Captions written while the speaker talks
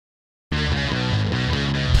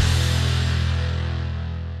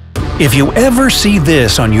If you ever see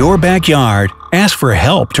this on your backyard, ask for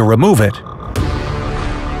help to remove it.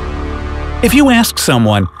 If you ask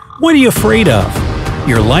someone, "What are you afraid of?"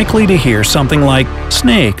 you're likely to hear something like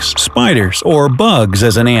snakes, spiders, or bugs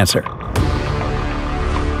as an answer.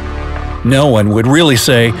 No one would really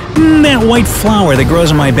say, "That white flower that grows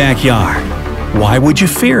in my backyard." Why would you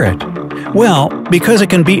fear it? Well, because it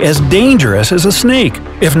can be as dangerous as a snake,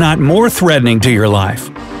 if not more threatening to your life.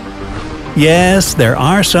 Yes, there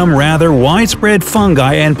are some rather widespread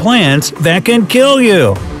fungi and plants that can kill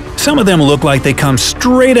you. Some of them look like they come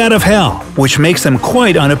straight out of hell, which makes them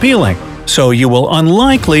quite unappealing, so you will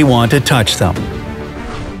unlikely want to touch them.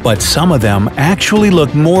 But some of them actually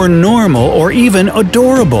look more normal or even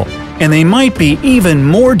adorable, and they might be even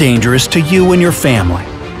more dangerous to you and your family.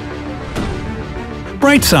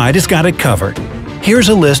 Brightside has got it covered. Here's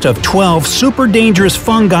a list of 12 super dangerous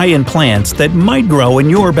fungi and plants that might grow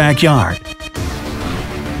in your backyard.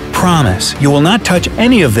 Promise you will not touch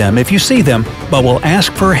any of them if you see them, but will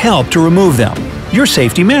ask for help to remove them. Your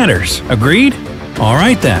safety matters. Agreed?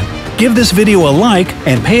 Alright then, give this video a like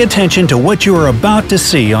and pay attention to what you are about to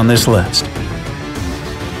see on this list.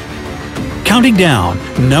 Counting down,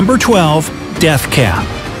 number 12, Death Cap.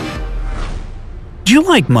 Do you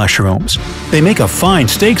like mushrooms? They make a fine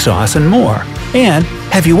steak sauce and more. And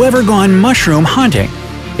have you ever gone mushroom hunting?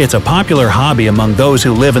 It's a popular hobby among those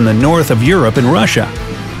who live in the north of Europe and Russia.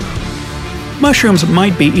 Mushrooms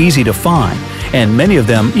might be easy to find, and many of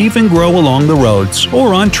them even grow along the roads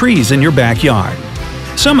or on trees in your backyard.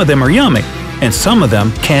 Some of them are yummy, and some of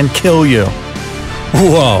them can kill you.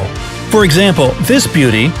 Whoa! For example, this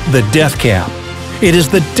beauty, the death cap. It is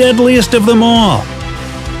the deadliest of them all.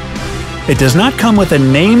 It does not come with a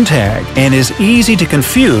name tag and is easy to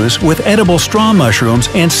confuse with edible straw mushrooms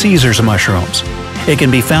and Caesar's mushrooms. It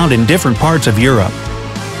can be found in different parts of Europe.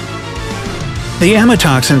 The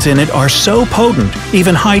amatoxins in it are so potent,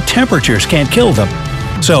 even high temperatures can't kill them.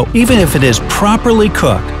 So even if it is properly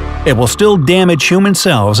cooked, it will still damage human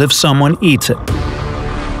cells if someone eats it.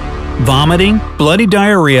 Vomiting, bloody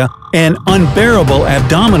diarrhea, and unbearable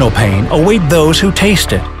abdominal pain await those who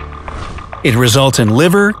taste it. It results in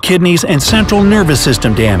liver, kidneys, and central nervous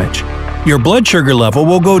system damage. Your blood sugar level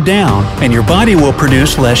will go down, and your body will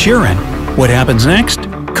produce less urine. What happens next?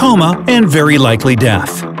 Coma and very likely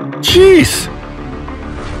death. Jeez!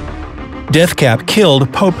 Death cap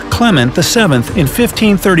killed Pope Clement VII in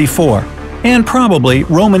 1534, and probably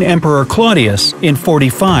Roman Emperor Claudius in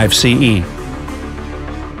 45 CE.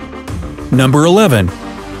 Number 11.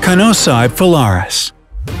 Conocybe filaris.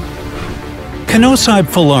 Conocybe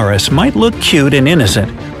filaris might look cute and innocent,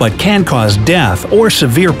 but can cause death or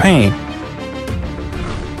severe pain.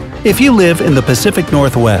 If you live in the Pacific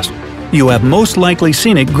Northwest, you have most likely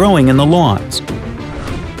seen it growing in the lawns.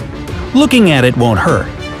 Looking at it won't hurt,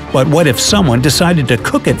 but what if someone decided to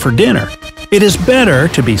cook it for dinner? It is better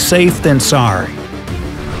to be safe than sorry.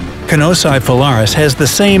 Conocybe filaris has the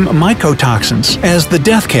same mycotoxins as the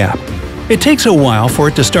death cap. It takes a while for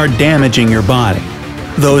it to start damaging your body.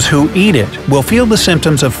 Those who eat it will feel the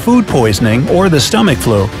symptoms of food poisoning or the stomach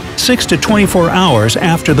flu 6 to 24 hours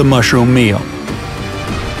after the mushroom meal.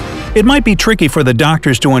 It might be tricky for the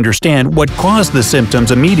doctors to understand what caused the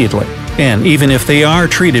symptoms immediately, and even if they are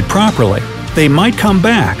treated properly, they might come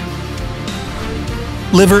back.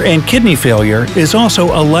 Liver and kidney failure is also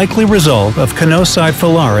a likely result of Conocybe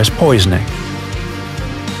filaris poisoning.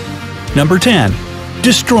 Number 10.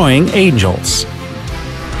 Destroying angels.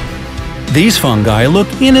 These fungi look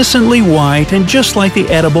innocently white and just like the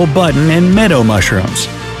edible button and meadow mushrooms.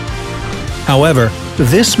 However,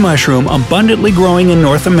 this mushroom abundantly growing in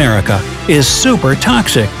North America is super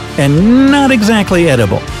toxic and not exactly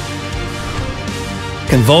edible.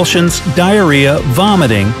 Convulsions, diarrhea,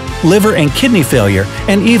 vomiting, liver and kidney failure,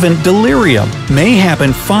 and even delirium may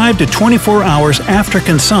happen 5 to 24 hours after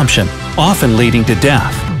consumption, often leading to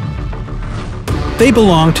death. They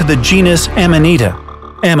belong to the genus Amanita.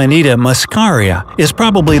 Amanita muscaria is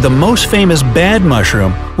probably the most famous bad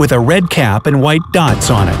mushroom with a red cap and white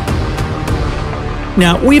dots on it.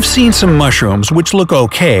 Now, we've seen some mushrooms which look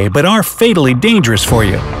okay but are fatally dangerous for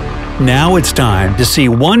you. Now it's time to see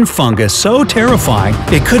one fungus so terrifying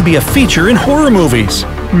it could be a feature in horror movies.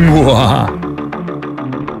 Mwah.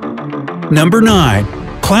 Number 9.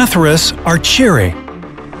 Clathrus Archeri.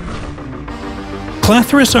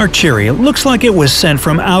 Clathrus Archeri looks like it was sent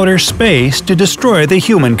from outer space to destroy the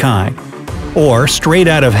humankind, or straight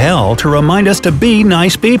out of hell to remind us to be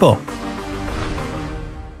nice people.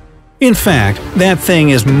 In fact, that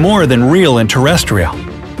thing is more than real and terrestrial.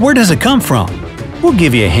 Where does it come from? We'll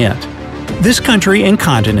give you a hint. This country and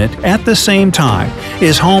continent, at the same time,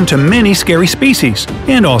 is home to many scary species,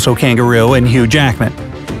 and also kangaroo and Hugh Jackman.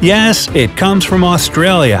 Yes, it comes from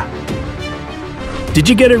Australia. Did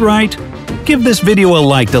you get it right? Give this video a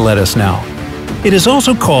like to let us know. It is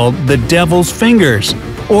also called the devil's fingers,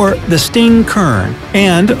 or the sting kern,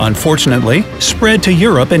 and, unfortunately, spread to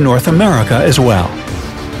Europe and North America as well.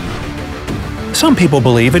 Some people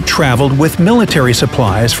believe it traveled with military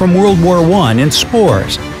supplies from World War I in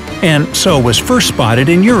spores, and so was first spotted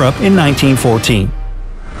in Europe in 1914.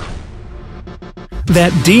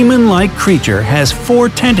 That demon-like creature has 4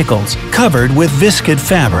 tentacles covered with viscid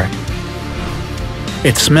fabric.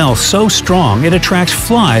 It smells so strong it attracts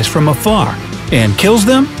flies from afar, and kills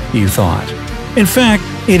them, you thought. In fact,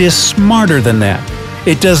 it is smarter than that.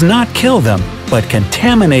 It does not kill them, but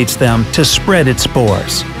contaminates them to spread its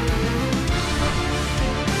spores.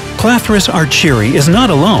 Clathrus archeri is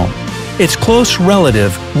not alone. Its close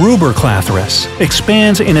relative, Clathrus,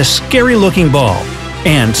 expands in a scary-looking ball,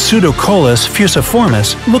 and Pseudocolus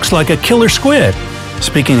fusiformis looks like a killer squid.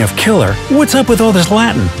 Speaking of killer, what's up with all this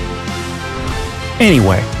Latin?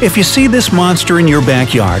 Anyway, if you see this monster in your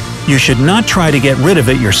backyard, you should not try to get rid of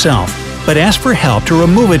it yourself, but ask for help to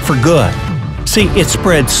remove it for good. See, it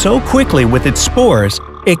spreads so quickly with its spores,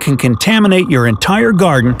 it can contaminate your entire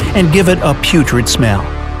garden and give it a putrid smell.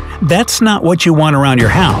 That's not what you want around your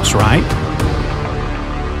house, right?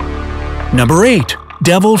 Number 8.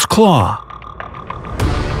 Devil's Claw.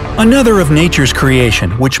 Another of nature's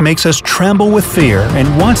creation which makes us tremble with fear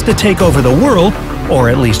and wants to take over the world, or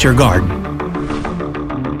at least your garden.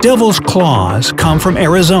 Devil's claws come from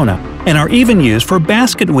Arizona and are even used for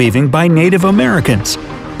basket weaving by Native Americans.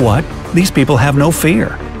 What? These people have no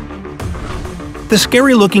fear. The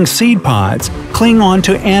scary-looking seed pods cling on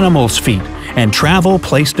to animals' feet and travel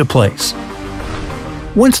place to place.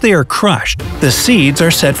 Once they are crushed, the seeds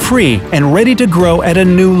are set free and ready to grow at a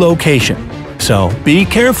new location. So be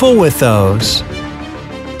careful with those.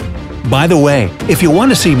 By the way, if you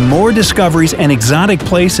want to see more discoveries and exotic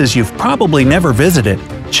places you've probably never visited,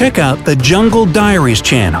 check out the Jungle Diaries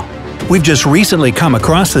channel. We've just recently come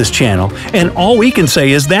across this channel, and all we can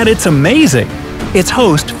say is that it's amazing. Its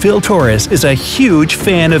host, Phil Torres, is a huge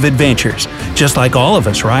fan of adventures, just like all of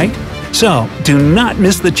us, right? So, do not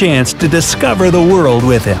miss the chance to discover the world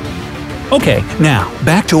with him. Okay, now,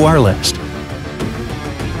 back to our list.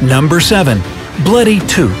 Number 7. Bloody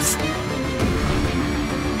Tooth.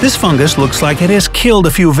 This fungus looks like it has killed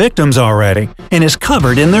a few victims already, and is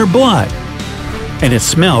covered in their blood. And it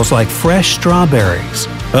smells like fresh strawberries.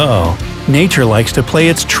 Uh-oh, nature likes to play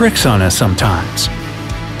its tricks on us sometimes.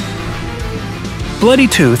 Bloody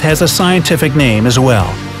Tooth has a scientific name as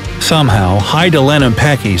well. Somehow, Hydalenum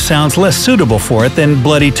pecki sounds less suitable for it than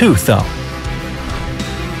bloody tooth, though.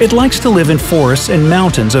 It likes to live in forests and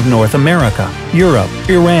mountains of North America, Europe,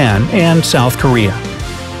 Iran, and South Korea.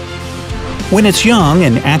 When it's young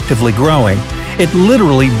and actively growing, it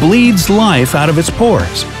literally bleeds life out of its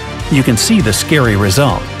pores. You can see the scary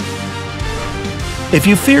result. If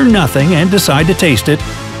you fear nothing and decide to taste it,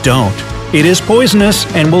 don't. It is poisonous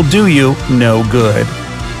and will do you no good.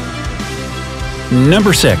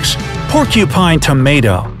 Number 6. Porcupine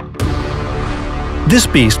Tomato. This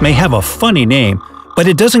beast may have a funny name, but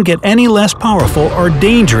it doesn't get any less powerful or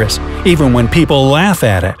dangerous even when people laugh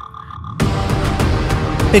at it.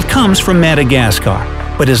 It comes from Madagascar,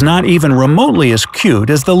 but is not even remotely as cute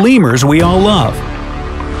as the lemurs we all love.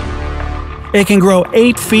 It can grow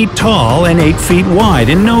 8 feet tall and 8 feet wide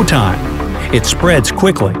in no time. It spreads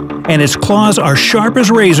quickly, and its claws are sharp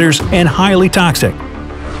as razors and highly toxic.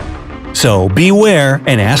 So beware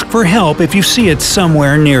and ask for help if you see it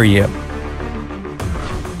somewhere near you.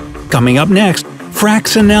 Coming up next,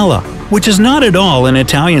 Fraxinella, which is not at all an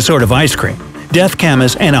Italian sort of ice cream, death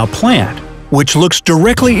Camas, and a plant, which looks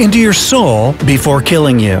directly into your soul before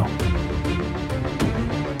killing you.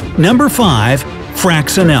 Number 5.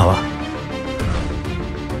 Fraxinella.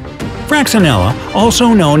 Fraxinella, also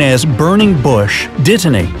known as burning bush,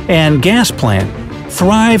 dittany, and gas plant,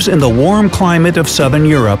 thrives in the warm climate of southern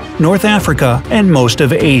Europe, North Africa, and most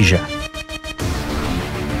of Asia.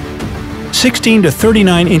 16 to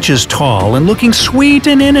 39 inches tall and looking sweet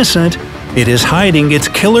and innocent, it is hiding its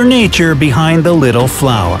killer nature behind the little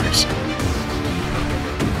flowers.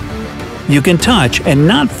 You can touch and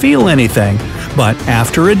not feel anything, but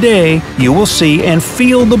after a day, you will see and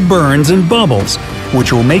feel the burns and bubbles,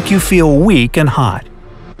 which will make you feel weak and hot.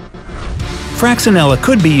 Fraxinella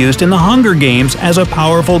could be used in the Hunger Games as a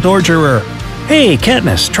powerful torturer. Hey,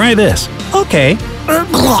 Katniss, try this. Okay.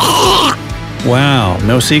 Wow,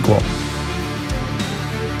 no sequel.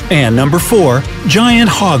 And number 4. Giant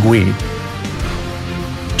Hogweed.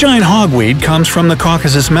 Giant hogweed comes from the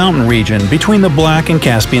Caucasus Mountain region between the Black and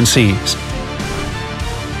Caspian Seas.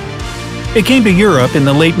 It came to Europe in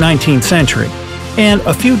the late 19th century, and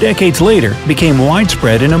a few decades later became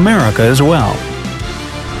widespread in America as well.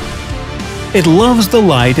 It loves the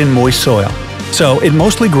light and moist soil, so it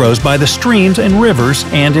mostly grows by the streams and rivers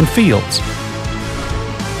and in fields.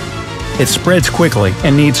 It spreads quickly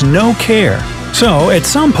and needs no care, so at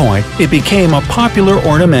some point it became a popular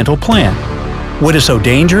ornamental plant. What is so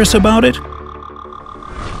dangerous about it?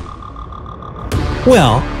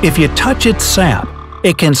 Well, if you touch its sap,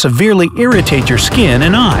 it can severely irritate your skin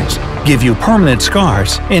and eyes, give you permanent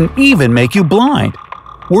scars, and even make you blind.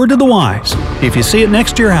 Word to the wise, if you see it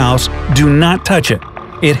next to your house, do not touch it.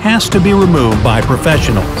 It has to be removed by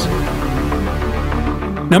professionals.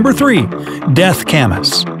 Number 3. Death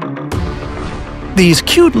Camas. These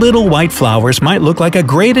cute little white flowers might look like a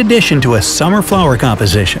great addition to a summer flower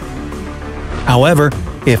composition. However,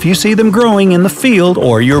 if you see them growing in the field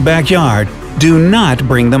or your backyard, do not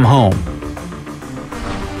bring them home.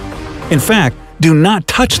 In fact, do not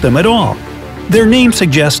touch them at all. Their name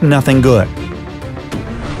suggests nothing good.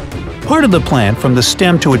 Part of the plant, from the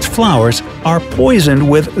stem to its flowers, are poisoned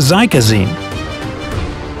with zycazine.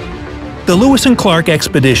 The Lewis and Clark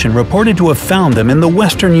expedition reported to have found them in the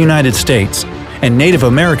western United States, and Native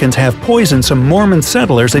Americans have poisoned some Mormon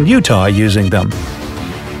settlers in Utah using them.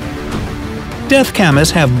 Death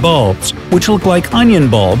camas have bulbs, which look like onion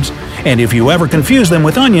bulbs, and if you ever confuse them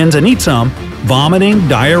with onions and eat some, vomiting,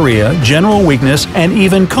 diarrhea, general weakness, and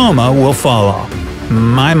even coma will follow.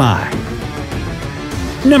 My.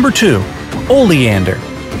 Number 2. Oleander.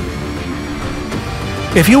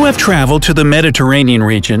 If you have traveled to the Mediterranean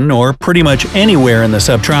region, or pretty much anywhere in the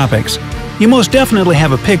subtropics, you most definitely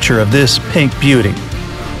have a picture of this pink beauty.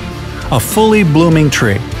 A fully blooming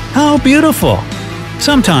tree. How beautiful!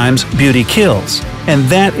 Sometimes beauty kills, and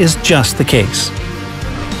that is just the case.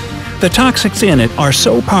 The toxics in it are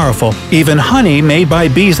so powerful, even honey made by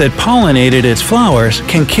bees that pollinated its flowers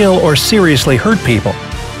can kill or seriously hurt people.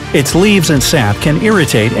 Its leaves and sap can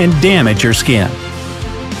irritate and damage your skin.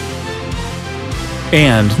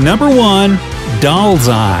 And number 1. Doll's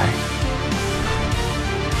Eye.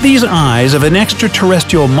 These eyes of an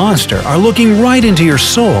extraterrestrial monster are looking right into your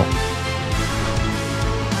soul.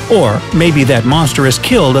 Or maybe that monster has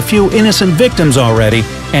killed a few innocent victims already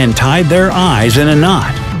and tied their eyes in a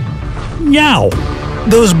knot. Yow!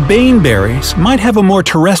 Those baneberries might have a more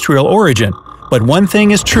terrestrial origin, but one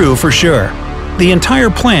thing is true for sure. The entire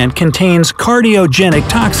plant contains cardiogenic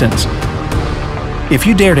toxins. If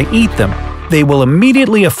you dare to eat them, they will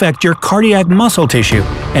immediately affect your cardiac muscle tissue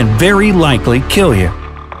and very likely kill you.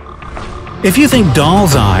 If you think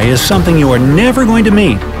doll's eye is something you are never going to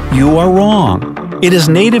meet, you are wrong. It is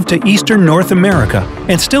native to eastern North America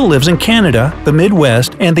and still lives in Canada, the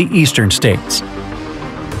Midwest, and the eastern states.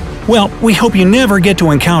 Well, we hope you never get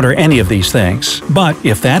to encounter any of these things, but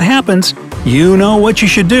if that happens, you know what you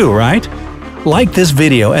should do, right? Like this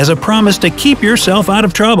video as a promise to keep yourself out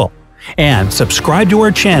of trouble, and subscribe to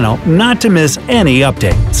our channel not to miss any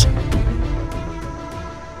updates.